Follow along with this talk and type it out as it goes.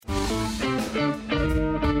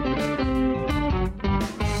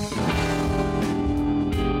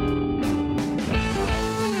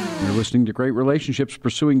listening to Great Relationships,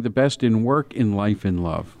 pursuing the best in work, in life, in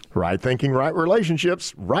love. Right thinking, right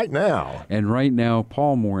relationships, right now. And right now,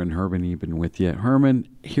 Paul Moore and Herman Eben with you. Herman,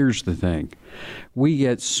 here's the thing. We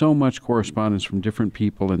get so much correspondence from different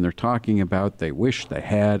people, and they're talking about they wish they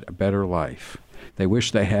had a better life. They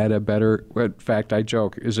wish they had a better, in fact, I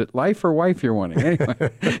joke, is it life or wife you're wanting?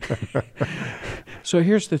 Anyway. So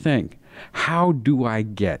here's the thing. How do I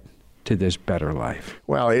get to this better life?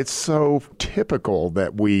 Well, it's so typical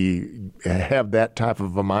that we have that type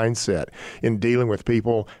of a mindset in dealing with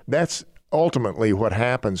people. That's ultimately what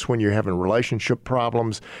happens when you're having relationship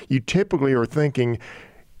problems. You typically are thinking,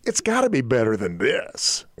 it's got to be better than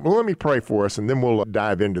this. Well, let me pray for us, and then we'll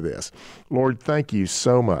dive into this. Lord, thank you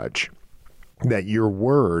so much that your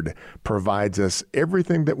word provides us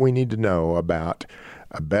everything that we need to know about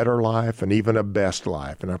a better life and even a best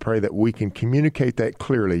life. And I pray that we can communicate that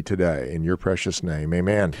clearly today in your precious name.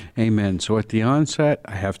 Amen. Amen. So at the onset,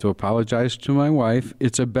 I have to apologize to my wife.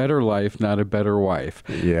 It's a better life, not a better wife.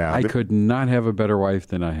 Yeah. I could not have a better wife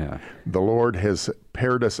than I have. The Lord has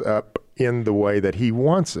paired us up in the way that he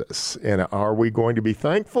wants us. And are we going to be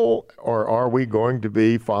thankful, or are we going to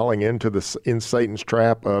be falling into Satan's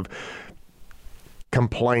trap of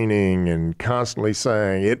complaining and constantly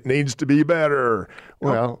saying it needs to be better?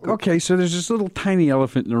 Well, okay, so there's this little tiny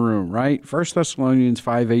elephant in the room, right? 1 Thessalonians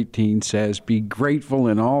 5:18 says, "Be grateful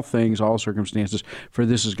in all things, all circumstances, for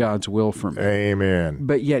this is God's will for me." Amen.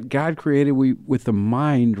 But yet God created we with the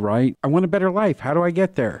mind, right? I want a better life. How do I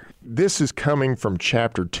get there? This is coming from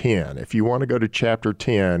chapter 10. If you want to go to chapter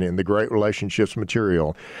 10 in the Great Relationships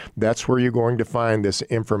material, that's where you're going to find this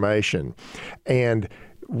information. And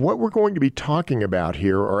what we're going to be talking about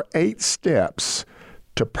here are 8 steps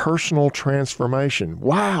to personal transformation.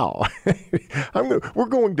 Wow. We're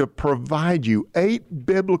going to provide you 8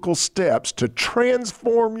 biblical steps to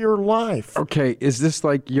transform your life. Okay, is this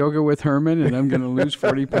like yoga with Herman and I'm going to lose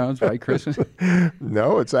 40 pounds by Christmas?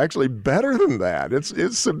 No, it's actually better than that.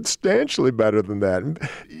 It's substantially better than that. And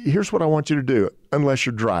here's what I want you to do, unless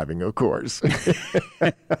you're driving, of course.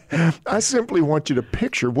 I simply want you to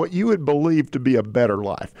picture what you would believe to be a better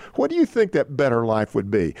life. What do you think that better life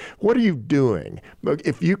would be? What are you doing?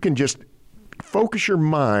 If you can just focus your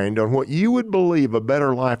mind on what you would believe a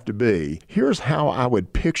better life to be, here's how I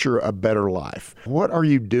would picture a better life. What are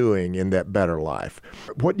you doing in that better life?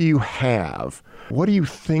 What do you have? What are you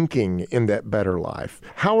thinking in that better life?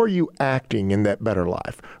 How are you acting in that better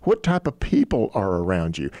life? What type of people are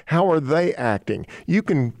around you? How are they acting? You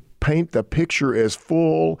can paint the picture as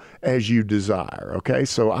full as you desire, okay?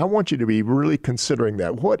 So I want you to be really considering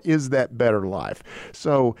that. What is that better life?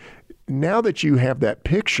 So now that you have that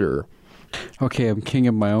picture, okay, I'm king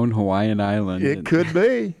of my own Hawaiian island. It could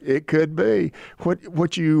be. It could be.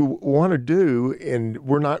 What you want to do, and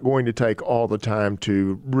we're not going to take all the time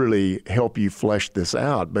to really help you flesh this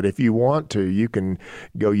out, but if you want to, you can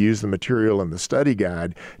go use the material in the study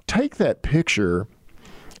guide. Take that picture,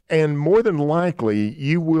 and more than likely,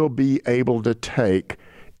 you will be able to take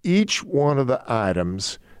each one of the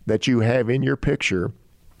items that you have in your picture,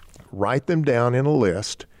 write them down in a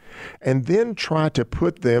list, and then try to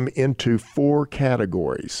put them into 4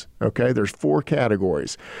 categories. Okay, there's 4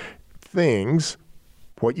 categories. Things,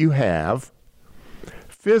 what you have.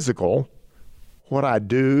 Physical, what I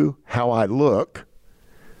do, how I look.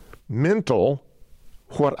 Mental,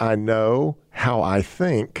 what I know, how I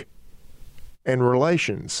think. And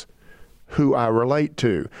relations, who I relate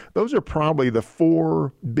to. Those are probably the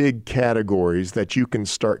 4 big categories that you can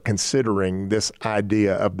start considering this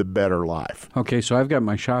idea of the better life. Okay, so I've got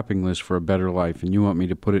my shopping list for a better life, and you want me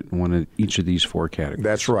to put it in each of these 4 categories.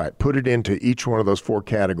 That's right. Put it into each one of those 4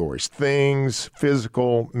 categories. Things,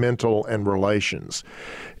 physical, mental, and relations.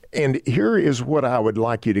 And here is what I would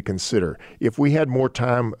like you to consider. If we had more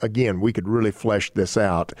time, again, we could really flesh this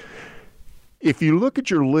out. If you look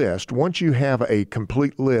at your list, once you have a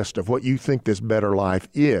complete list of what you think this better life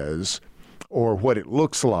is or what it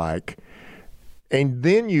looks like, and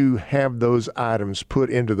then you have those items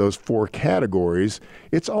put into those 4 categories,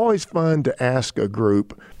 it's always fun to ask a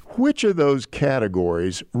group, which of those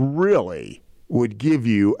categories really would give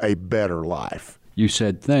you a better life? You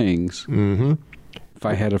said things. Mm-hmm. If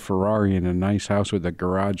I had a Ferrari and a nice house with a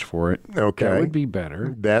garage for it, okay, that would be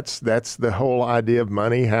better. That's the whole idea of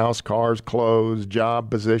money, house, cars, clothes, job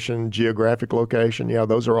position, geographic location. Yeah,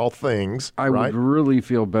 those are all things. I would really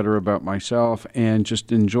feel better about myself and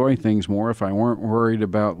just enjoy things more if I weren't worried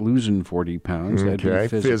about losing 40 pounds. That'd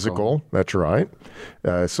be physical. That's right.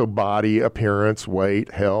 So body, appearance, weight,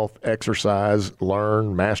 health, exercise,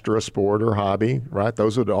 learn, master a sport or hobby, right?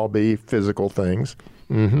 Those would all be physical things.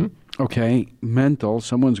 Mm-hmm. Okay, mental.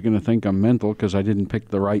 Someone's going to think I'm mental because I didn't pick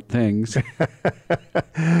the right things.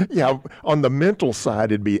 Yeah, on the mental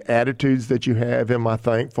side, it'd be attitudes that you have. Am I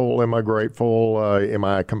thankful? Am I grateful? Am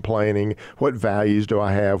I complaining? What values do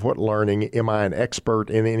I have? What learning? Am I an expert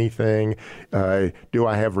in anything? Do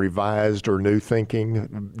I have revised or new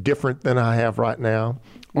thinking different than I have right now?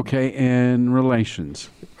 Okay, and relations.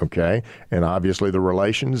 Okay, and obviously the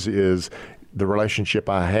relations is the relationship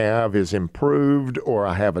I have is improved, or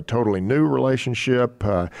I have a totally new relationship.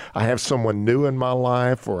 I have someone new in my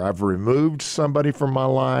life, or I've removed somebody from my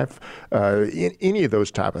life. Any of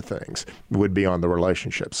those type of things would be on the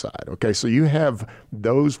relationship side. Okay, so you have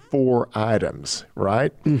those 4 items,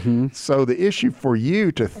 right? Mm-hmm. So the issue for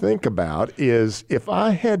you to think about is if I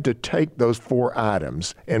had to take those 4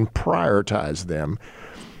 items and prioritize them,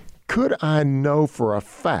 could I know for a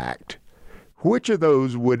fact which of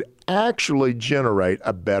those would actually generate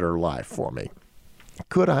a better life for me?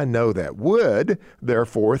 Could I know that? Would,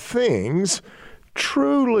 therefore, things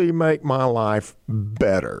truly make my life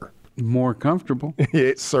better? More comfortable.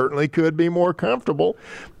 It certainly could be more comfortable.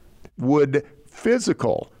 Would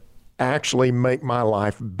physical actually make my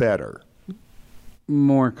life better?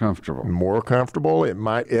 More comfortable. More comfortable. It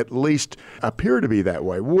might at least appear to be that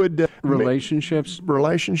way. Would relationships?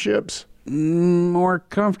 Relationships? More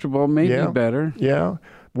comfortable, maybe better. Yeah.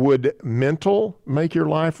 Would mental make your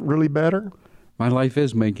life really better? My life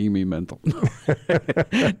is making me mental.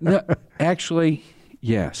 No, actually,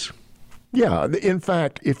 yes. Yeah. In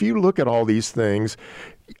fact, if you look at all these things,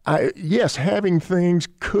 yes, having things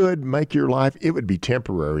could make your life, it would be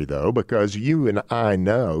temporary though, because you and I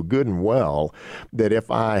know good and well that if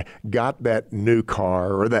I got that new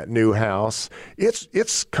car or that new house,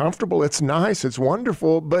 it's comfortable, it's nice, it's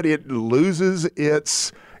wonderful, but it loses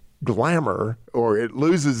its glamour or it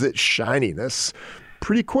loses its shininess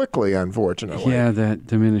pretty quickly, unfortunately. Yeah, that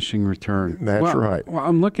diminishing return. That's right. Well,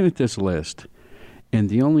 I'm looking at this list, and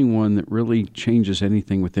the only one that really changes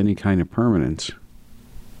anything with any kind of permanence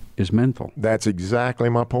is mental. That's exactly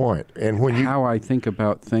my point. And when how I think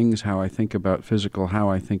about things, how I think about physical, how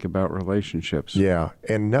I think about relationships. Yeah,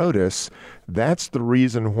 and notice that's the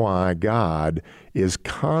reason why God is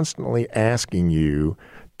constantly asking you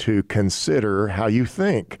to consider how you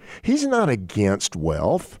think. He's not against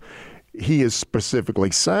wealth. He is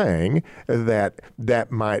specifically saying that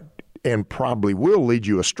that might and probably will lead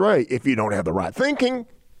you astray if you don't have the right thinking.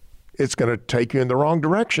 It's going to take you in the wrong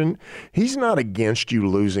direction. He's not against you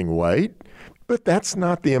losing weight, but that's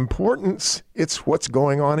not the importance. It's what's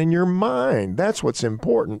going on in your mind. That's what's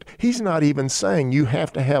important. He's not even saying you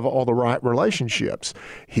have to have all the right relationships.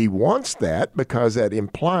 He wants that because that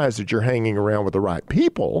implies that you're hanging around with the right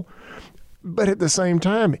people. But at the same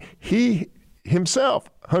time, he himself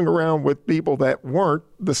hung around with people that weren't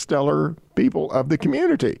the stellar people of the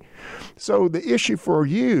community. So the issue for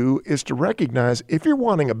you is to recognize if you're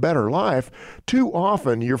wanting a better life, too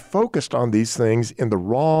often you're focused on these things in the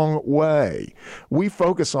wrong way. We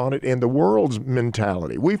focus on it in the world's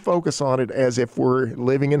mentality. We focus on it as if we're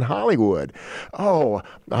living in Hollywood. Oh,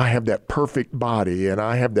 I have that perfect body and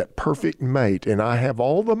I have that perfect mate and I have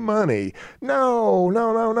all the money. No.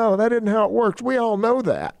 That isn't how it works. We all know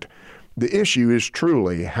that. The issue is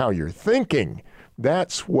truly how you're thinking.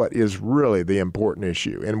 That's what is really the important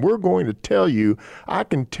issue. And we're going to tell you, I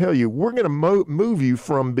can tell you, we're going to move you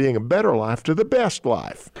from being a better life to the best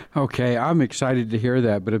life. Okay, I'm excited to hear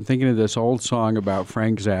that, but I'm thinking of this old song about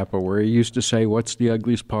Frank Zappa where he used to say, what's the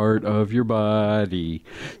ugliest part of your body?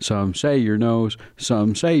 Some say your nose,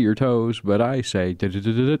 some say your toes, but I say,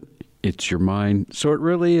 it's your mind. So it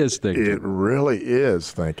really is thinking. It really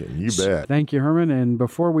is thinking. You bet. Thank you, Herman. And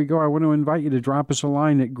before we go, I want to invite you to drop us a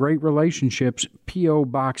line at Great Relationships, P.O.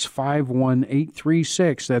 Box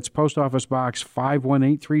 51836. That's Post Office Box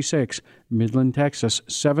 51836, Midland, Texas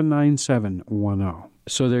 79710.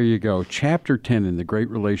 So there you go. Chapter 10 in the Great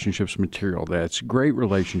Relationships material. That's Great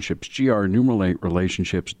Relationships,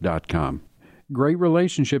 GR8relationships.com. Great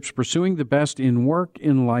Relationships, pursuing the best in work,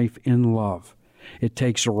 in life, in love. It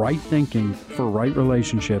takes right thinking for right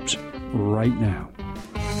relationships right now.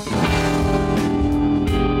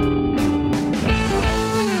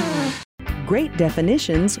 Great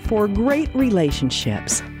definitions for great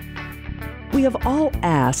relationships. We have all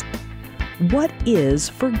asked, what is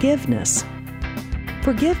forgiveness?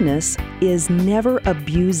 Forgiveness is never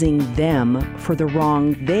abusing them for the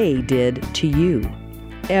wrong they did to you,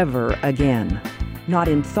 ever again, not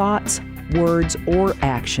in thoughts, words, or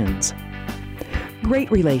actions.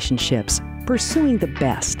 Great relationships, pursuing the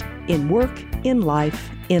best in work, in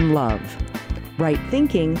life, in love. Right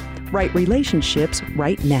thinking, right relationships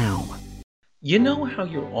right now. You know how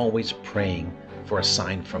you're always praying for a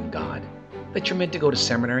sign from God that you're meant to go to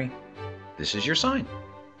seminary? This is your sign.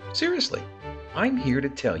 Seriously, I'm here to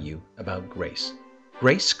tell you about Grace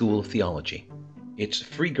School of Theology. It's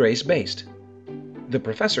free grace-based. The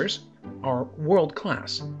professors are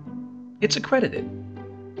world-class. It's accredited,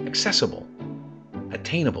 accessible,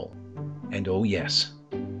 attainable, and oh yes,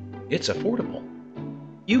 it's affordable.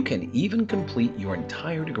 You can even complete your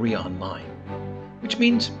entire degree online, which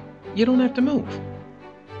means you don't have to move.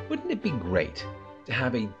 Wouldn't it be great to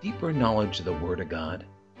have a deeper knowledge of the Word of God?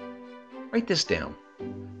 Write this down: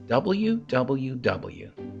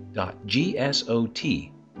 www.gsot.edu,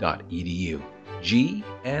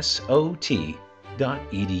 gsot.edu,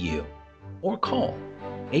 or call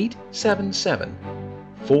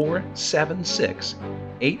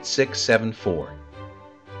 877-476-8674,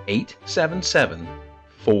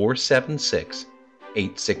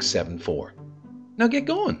 877-476-8674. Now get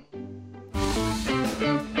going.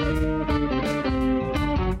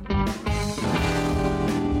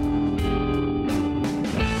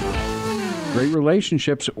 Great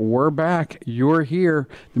relationships, we're back. You're here.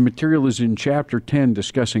 The material is in Chapter 10,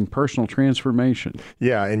 discussing personal transformation.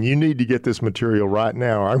 Yeah, and you need to get this material right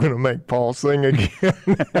now. I'm going to make Paul sing again.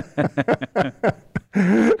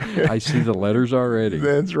 I see the letters already.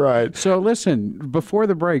 That's right. So listen, before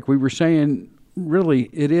the break, we were saying, really,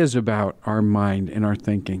 it is about our mind and our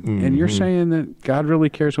thinking. Mm-hmm. And you're saying that God really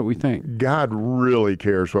cares what we think. God really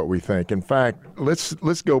cares what we think. In fact,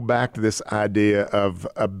 let's go back to this idea of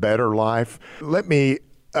a better life. Let me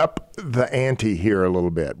up the ante here a little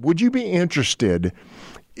bit. Would you be interested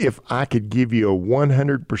if I could give you a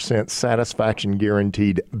 100% satisfaction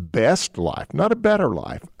guaranteed best life, not a better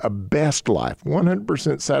life, a best life,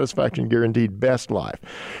 100% satisfaction guaranteed best life.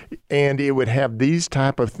 And it would have these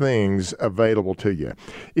type of things available to you.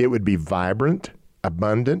 It would be vibrant,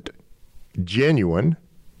 abundant, genuine.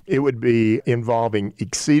 It would be involving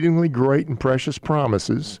exceedingly great and precious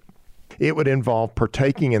promises. It would involve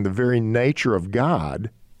partaking in the very nature of God.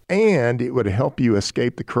 And it would help you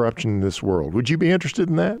escape the corruption in this world. Would you be interested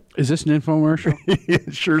in that? Is this an infomercial?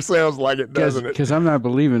 It sure sounds like it, doesn't it? Because I'm not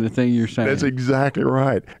believing the thing you're saying. That's exactly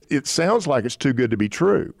right. It sounds like it's too good to be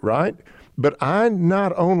true, right? But I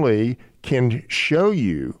not only can show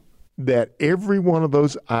you that every one of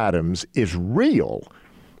those items is real,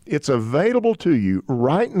 it's available to you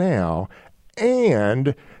right now,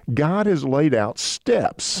 and God has laid out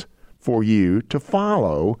steps for you to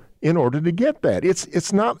follow in order to get that.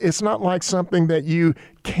 It's not like something that you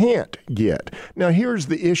can't get. Now, here's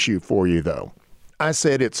the issue for you, though. I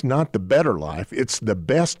said it's not the better life, it's the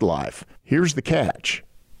best life. Here's the catch.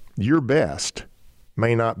 Your best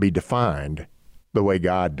may not be defined the way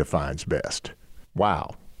God defines best.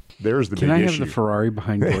 Wow. There's the big issue. Can I have the Ferrari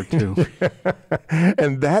behind door, too?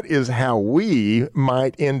 And that is how we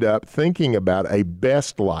might end up thinking about a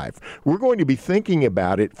best life. We're going to be thinking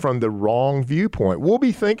about it from the wrong viewpoint. We'll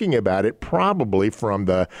be thinking about it probably from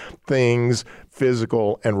the things,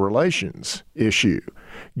 physical, and relations issue.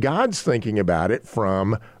 God's thinking about it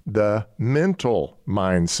from the mental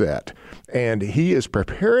mindset. And He is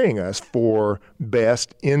preparing us for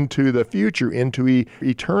best into the future, into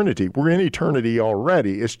eternity. We're in eternity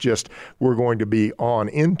already. It's just we're going to be on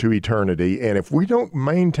into eternity. And if we don't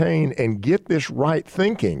maintain and get this right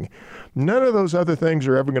thinking, none of those other things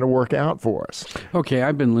are ever going to work out for us. Okay,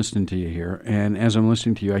 I've been listening to you here. And as I'm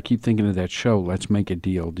listening to you, I keep thinking of that show, Let's Make a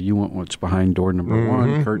Deal. Do you want what's behind door number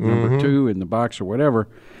one, curtain number two, in the box or whatever?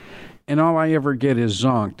 And all I ever get is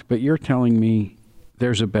zonked. But you're telling me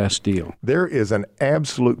there's a best deal. There is an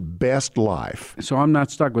absolute best life. So I'm not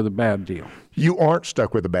stuck with a bad deal. You aren't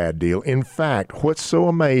stuck with a bad deal. In fact, what's so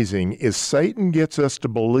amazing is Satan gets us to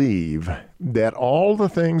believe that all the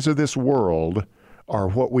things of this world are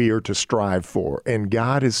what we are to strive for. And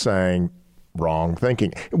God is saying, wrong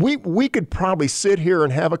thinking. We could probably sit here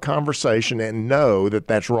and have a conversation and know that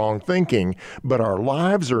that's wrong thinking, but our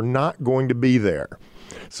lives are not going to be there.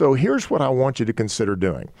 So here's what I want you to consider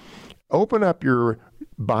doing. Open up your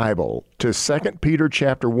Bible to 2 Peter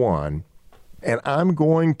chapter 1, and I'm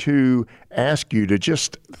going to ask you to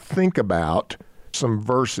just think about some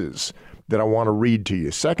verses that I want to read to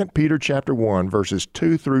you. 2 Peter chapter 1, verses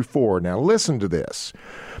 2 through 4. Now listen to this.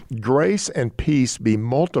 Grace and peace be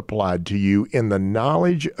multiplied to you in the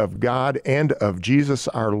knowledge of God and of Jesus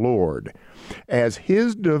our Lord, as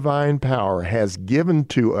His divine power has given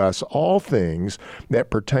to us all things that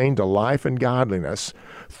pertain to life and godliness,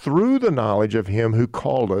 through the knowledge of Him who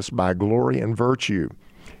called us by glory and virtue,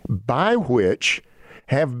 by which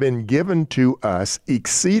have been given to us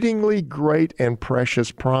exceedingly great and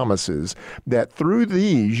precious promises, that through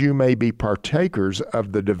these you may be partakers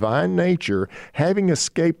of the divine nature, having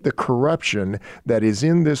escaped the corruption that is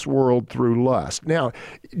in this world through lust. Now,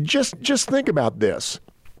 just think about this.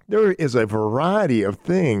 There is a variety of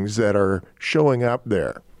things that are showing up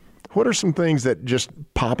there. What are some things that just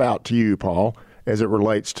pop out to you, Paul, as it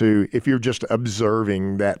relates to if you're just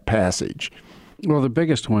observing that passage? Well, the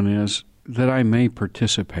biggest one is that I may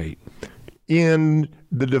participate in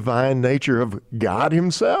the divine nature of God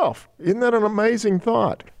himself. Isn't that an amazing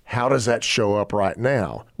thought? How does that show up right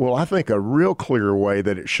now? Well, I think a real clear way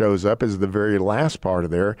that it shows up is the very last part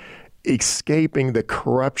of there, escaping the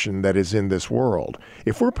corruption that is in this world.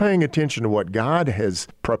 If we're paying attention to what God has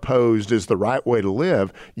proposed is the right way to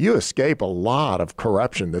live, you escape a lot of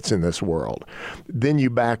corruption that's in this world. Then you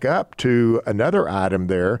back up to another item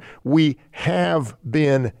there. We have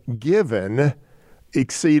been given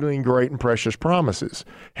exceedingly great and precious promises.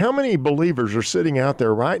 How many believers are sitting out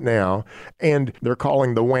there right now and they're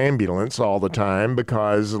calling the wambulance all the time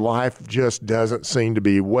because life just doesn't seem to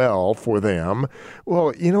be well for them?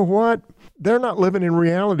 Well, you know what? They're not living in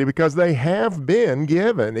reality because they have been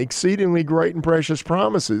given exceedingly great and precious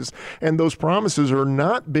promises, and those promises are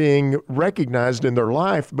not being recognized in their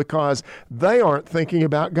life because they aren't thinking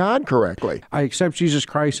about God correctly. I accept Jesus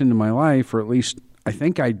Christ into my life, or at least I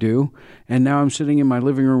think I do, and now I'm sitting in my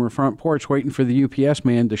living room or front porch waiting for the UPS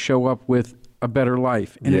man to show up with a better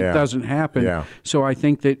life, and it doesn't happen. Yeah. So I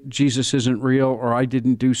think that Jesus isn't real, or I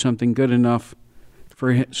didn't do something good enough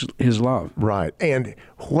for his love. Right. And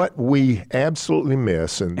what we absolutely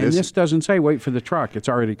miss, and this doesn't say wait for the truck. It's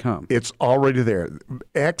already come. It's already there.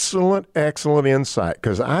 Excellent, excellent insight,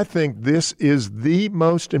 because I think this is the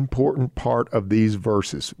most important part of these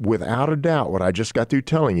verses. Without a doubt, what I just got through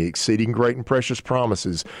telling you, exceeding great and precious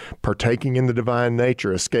promises, partaking in the divine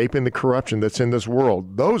nature, escaping the corruption that's in this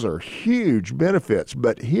world, those are huge benefits.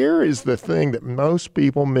 But here is the thing that most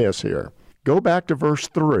people miss here. Go back to verse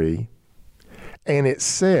 3. And it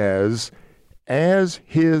says, as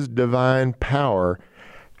his divine power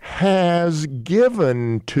has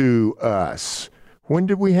given to us. When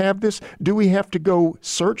did we have this? Do we have to go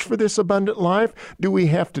search for this abundant life? Do we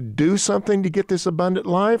have to do something to get this abundant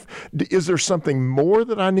life? Is there something more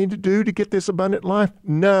that I need to do to get this abundant life?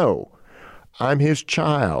 No. I'm his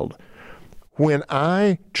child. When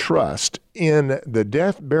I trust in the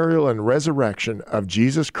death, burial, and resurrection of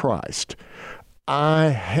Jesus Christ, I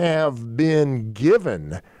have been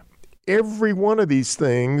given every one of these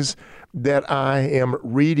things that I am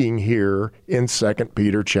reading here in 2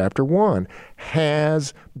 Peter chapter 1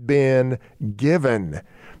 has been given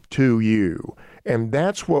to you. And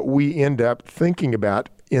that's what we end up thinking about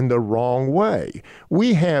in the wrong way.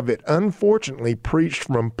 We have it unfortunately preached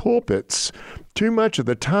from pulpits too much of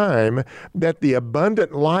the time that the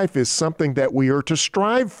abundant life is something that we are to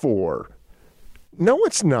strive for. No,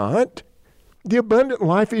 it's not. The abundant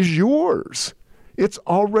life is yours. It's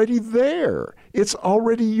already there. It's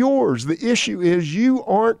already yours. The issue is you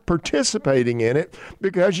aren't participating in it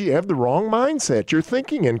because you have the wrong mindset. You're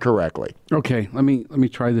thinking incorrectly. Okay, let me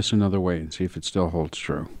try this another way and see if it still holds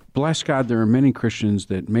true. Bless God, there are many Christians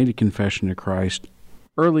that made a confession to Christ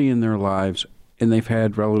early in their lives, and they've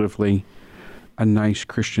had relatively a nice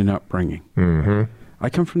Christian upbringing. Mm-hmm. I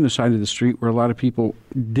come from the side of the street where a lot of people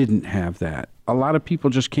didn't have that. A lot of people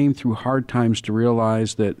just came through hard times to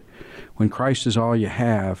realize that when Christ is all you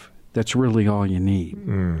have, that's really all you need.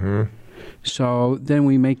 Mm-hmm. So then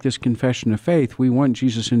we make this confession of faith. We want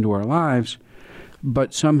Jesus into our lives,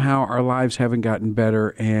 but somehow our lives haven't gotten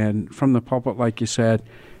better. And from the pulpit, like you said,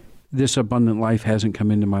 this abundant life hasn't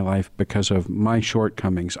come into my life because of my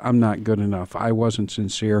shortcomings. I'm not good enough. I wasn't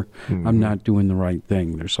sincere. Mm-hmm. I'm not doing the right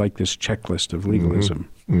thing. There's like this checklist of legalism.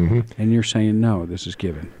 Mm-hmm. And you're saying, no, this is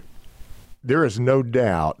given. There is no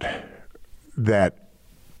doubt that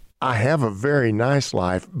I have a very nice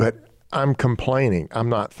life, but I'm complaining. I'm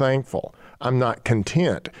not thankful. I'm not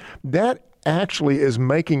content. That actually is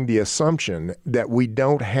making the assumption that we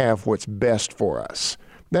don't have what's best for us.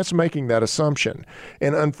 That's making that assumption.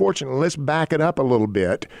 And unfortunately, let's back it up a little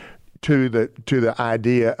bit to the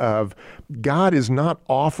idea of God is not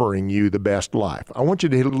offering you the best life. I want you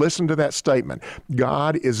to listen to that statement.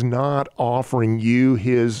 God is not offering you,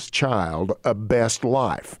 his child, a best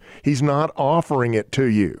life. He's not offering it to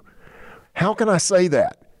you. How can I say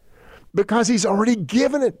that? Because he's already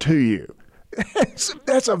given it to you.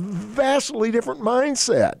 That's a vastly different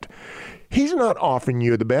mindset. He's not offering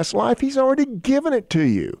you the best life. He's already given it to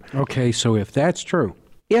you. Okay, so if that's true,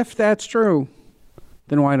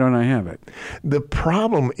 then why don't I have it? The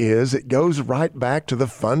problem is it goes right back to the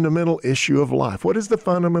fundamental issue of life. What is the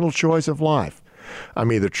fundamental choice of life?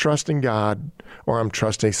 I'm either trusting God or I'm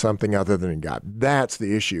trusting something other than God. That's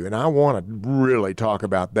the issue. And I want to really talk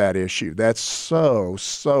about that issue. That's so,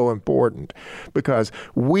 so important because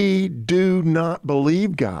we do not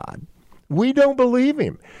believe God. We don't believe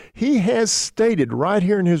him. He has stated right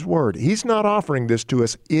here in his word, he's not offering this to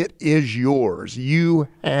us. It is yours. You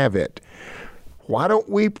have it. Why don't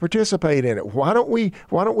we participate in it? Why don't we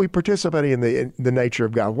participate in the nature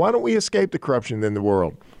of God? Why don't we escape the corruption in the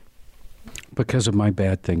world? Because of my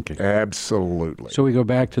bad thinking. Absolutely. So we go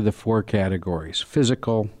back to the 4 categories: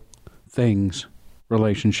 physical, things,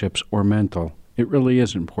 relationships, or mental. It really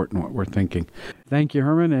is important what we're thinking. Thank you,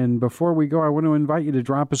 Herman. And before we go, I want to invite you to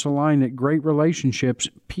drop us a line at Great Relationships,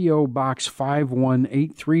 P.O. Box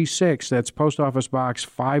 51836. That's Post Office Box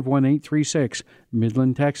 51836,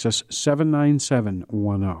 Midland, Texas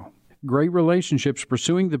 79710. Great Relationships,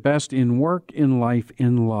 pursuing the best in work, in life,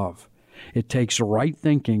 in love. It takes right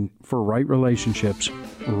thinking for right relationships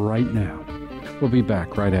right now. We'll be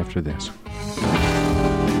back right after this.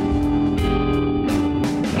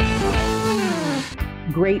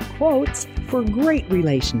 Great quotes for great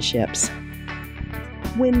relationships.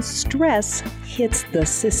 When stress hits the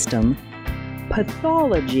system,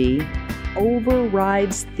 pathology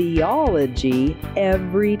overrides theology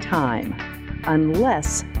every time,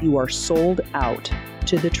 unless you are sold out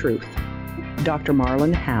to the truth. Dr.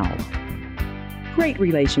 Marlon Howe. Great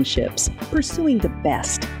relationships, pursuing the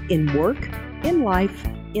best in work, in life,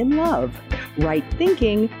 in love. Right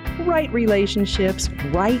thinking, right relationships,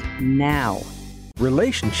 right now.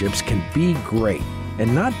 Relationships can be great,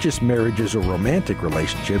 and not just marriages or romantic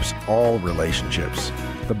relationships, all relationships.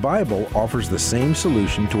 The Bible offers the same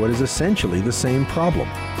solution to what is essentially the same problem.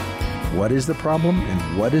 What is the problem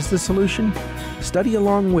and what is the solution? Study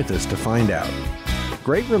along with us to find out.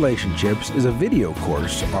 Great Relationships is a video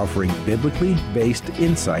course offering biblically based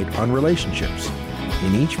insight on relationships.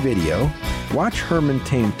 In each video, watch Herman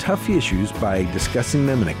tame tough issues by discussing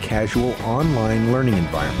them in a casual online learning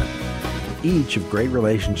environment. Each of Great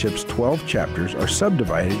Relationships' 12 chapters are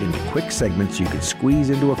subdivided into quick segments you can squeeze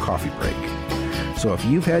into a coffee break. So if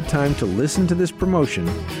you've had time to listen to this promotion,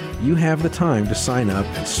 you have the time to sign up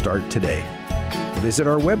and start today. Visit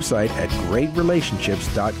our website at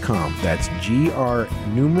greatrelationships.com. That's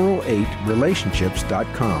GR8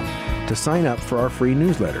 relationships.com to sign up for our free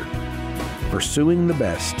newsletter. Pursuing the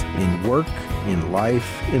best in work, in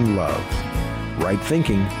life, in love. Right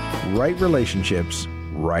thinking, right relationships,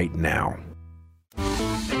 right now.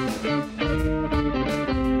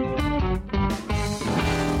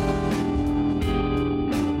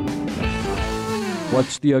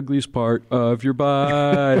 What's the ugliest part of your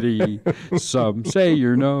body? Some say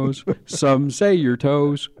your nose, some say your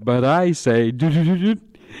toes, but I say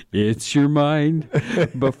it's your mind.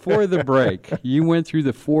 Before the break, you went through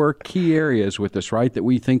the 4 key areas with us, right, that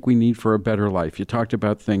we think we need for a better life. You talked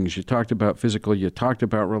about things, you talked about physical, you talked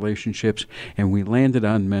about relationships, and we landed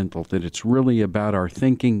on mental, that it's really about our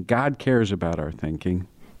thinking. God cares about our thinking.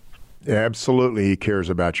 Absolutely, he cares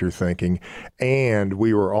about your thinking. And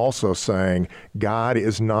we were also saying God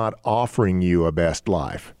is not offering you a best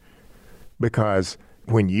life. Because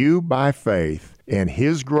when you, by faith and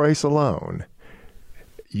his grace alone,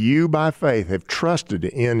 you by faith have trusted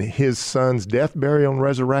in his son's death, burial, and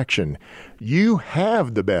resurrection, you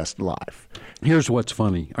have the best life. Here's what's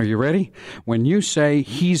funny. Are you ready? When you say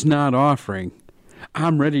he's not offering,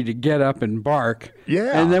 I'm ready to get up and bark.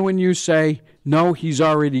 Yeah. And then when you say, no, he's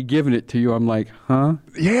already given it to you, I'm like, huh?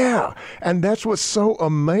 Yeah. And that's what's so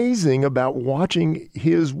amazing about watching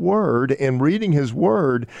his word and reading his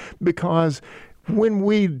word, because when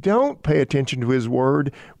we don't pay attention to his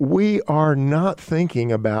word, we are not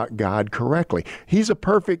thinking about God correctly. He's a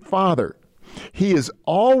perfect father. He is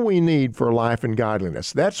all we need for life and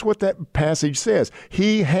godliness. That's what that passage says.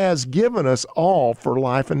 He has given us all for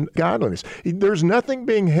life and godliness. There's nothing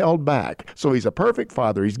being held back. So he's a perfect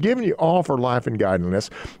father. He's given you all for life and godliness.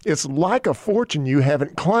 It's like a fortune you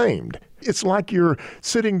haven't claimed. It's like you're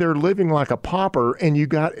sitting there living like a pauper and you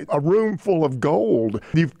got a room full of gold.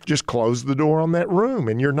 You've just closed the door on that room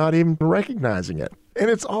and you're not even recognizing it. And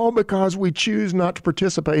it's all because we choose not to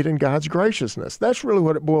participate in God's graciousness. That's really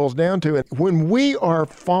what it boils down to. And when we are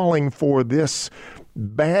falling for this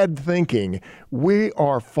bad thinking, we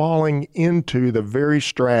are falling into the very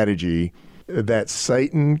strategy that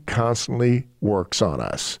Satan constantly works on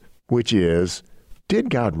us, which is, did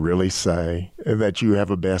God really say that you have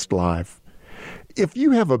a best life? If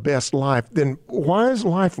you have a best life, then why does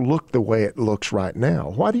life look the way it looks right now?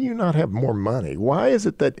 Why do you not have more money? Why is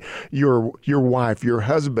it that your wife, your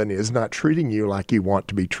husband is not treating you like you want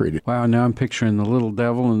to be treated? Wow, now I'm picturing the little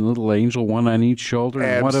devil and the little angel, one on each shoulder.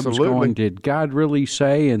 And one of them's going, did God really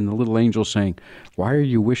say? And the little angel saying, why are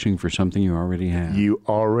you wishing for something you already have? You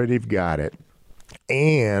already have got it.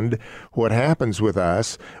 And what happens with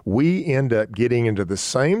us, we end up getting into the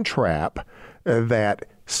same trap that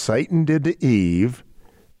Satan did to Eve,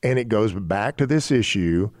 and it goes back to this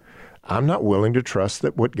issue. I'm not willing to trust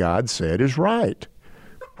that what God said is right.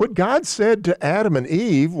 What God said to Adam and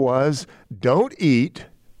Eve was, don't eat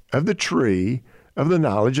of the tree of the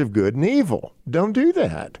knowledge of good and evil. Don't do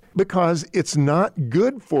that because it's not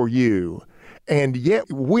good for you. And yet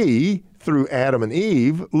we, through Adam and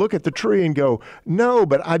Eve, look at the tree and go, no,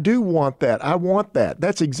 but I do want that. I want that.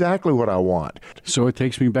 That's exactly what I want. So it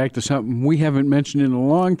takes me back to something we haven't mentioned in a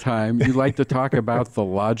long time. You like to talk about the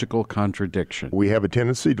logical contradiction. We have a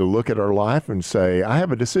tendency to look at our life and say, I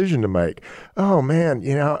have a decision to make. Oh, man,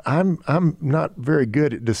 I'm not very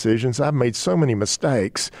good at decisions. I've made so many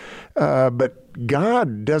mistakes. But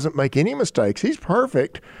God doesn't make any mistakes. He's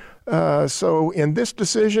perfect. So in this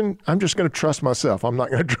decision, I'm just going to trust myself. I'm not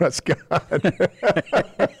going to trust God.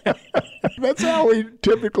 That's how we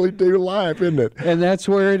typically do life, isn't it? And that's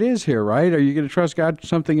where it is here, right? Are you going to trust God for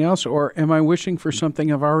something else, or am I wishing for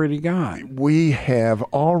something I've already got? We have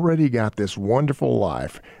already got this wonderful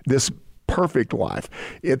life, this perfect life.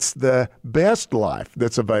 It's the best life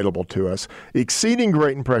that's available to us. Exceeding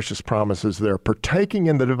great and precious promises there. Partaking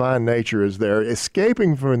in the divine nature is there.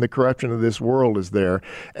 Escaping from the corruption of this world is there.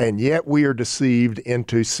 And yet we are deceived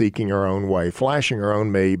into seeking our own way, flashing our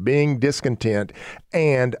own me, being discontent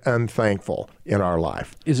and unthankful in our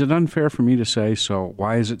life. Is it unfair for me to say so?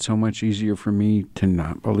 Why is it so much easier for me to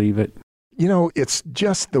not believe it? It's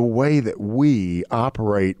just the way that we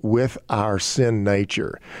operate with our sin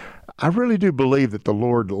nature. I really do believe that the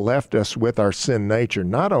Lord left us with our sin nature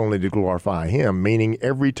not only to glorify Him, meaning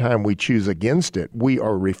every time we choose against it, we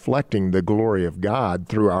are reflecting the glory of God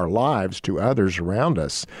through our lives to others around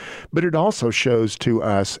us, but it also shows to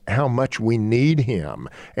us how much we need Him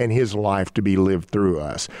and His life to be lived through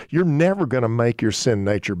us. You're never going to make your sin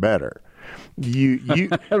nature better. You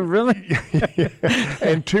really?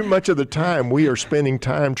 And too much of the time we are spending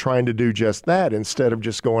time trying to do just that instead of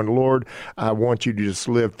just going, Lord, I want you to just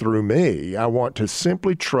live through me. I want to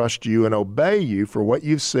simply trust you and obey you for what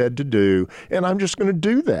you've said to do, and I'm just going to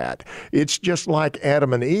do that. It's just like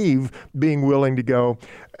Adam and Eve being willing to go,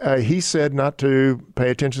 he said not to pay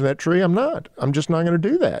attention to that tree. I'm not. I'm just not going to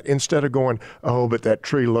do that. Instead of going, oh, but that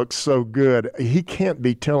tree looks so good. He can't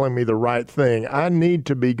be telling me the right thing. I need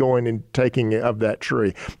to be going and taking of that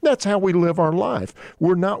tree. That's how we live our life.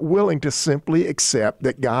 We're not willing to simply accept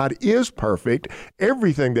that God is perfect.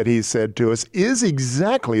 Everything that He said to us is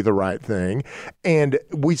exactly the right thing, and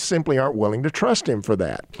we simply aren't willing to trust Him for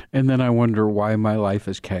that. And then I wonder why my life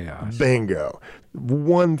is chaos. Bingo.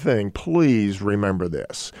 One thing, please remember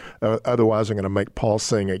this. Otherwise, I'm going to make Paul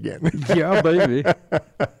sing again. Yeah, baby.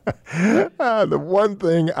 The one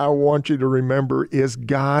thing I want you to remember is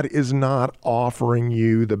God is not offering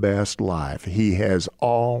you the best life. He has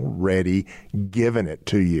already given it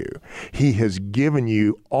to you. He has given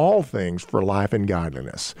you all things for life and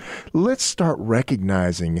godliness. Let's start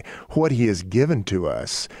recognizing what He has given to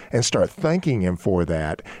us and start thanking Him for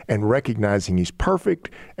that and recognizing He's perfect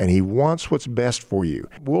and He wants what's best for you.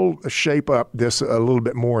 We'll shape up this a little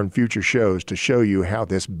bit more in future shows to show you how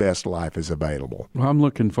this best life is available. Well, I'm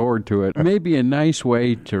looking forward to it. Maybe a nice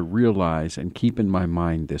way to realize and keep in my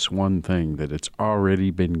mind this one thing that it's already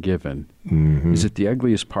been given is that the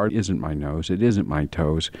ugliest part isn't my nose, it isn't my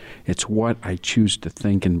toes, it's what I choose to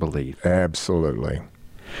think and believe. Absolutely.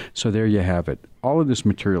 So there you have it. All of this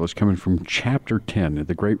material is coming from Chapter 10 of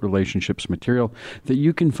the Great Relationships material that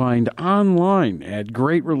you can find online at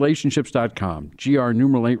greatrelationships.com,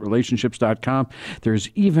 GR8relationships.com. There's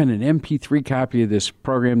even an MP3 copy of this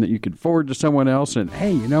program that you can forward to someone else. And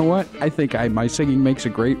hey, you know what? I think my singing makes a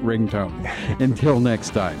great ringtone. Until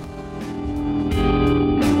next time.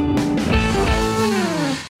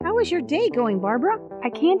 How is your day going, Barbara? I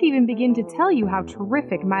can't even begin to tell you how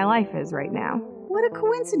terrific my life is right now. What a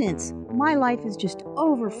coincidence. My life is just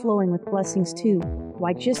overflowing with blessings, too.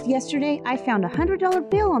 Why, just yesterday, I found a $100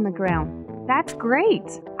 bill on the ground. That's great.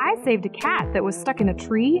 I saved a cat that was stuck in a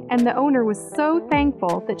tree, and the owner was so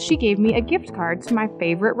thankful that she gave me a gift card to my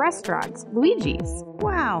favorite restaurant, Luigi's.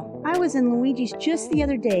 Wow, I was in Luigi's just the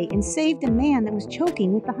other day and saved a man that was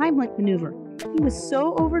choking with the Heimlich maneuver. He was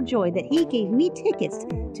so overjoyed that he gave me tickets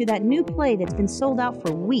to that new play that's been sold out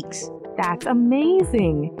for weeks. That's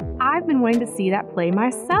amazing. I've been wanting to see that play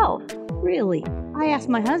myself. Really? I asked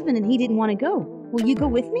my husband and he didn't want to go. Will you go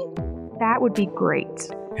with me? That would be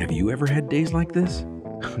great. Have you ever had days like this?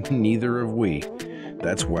 Neither have we.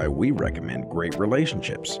 That's why we recommend Great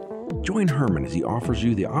Relationships. Join Herman as he offers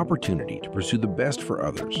you the opportunity to pursue the best for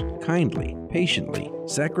others, kindly, patiently,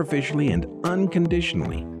 sacrificially, and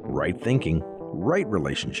unconditionally. Right thinking, right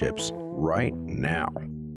relationships, right now.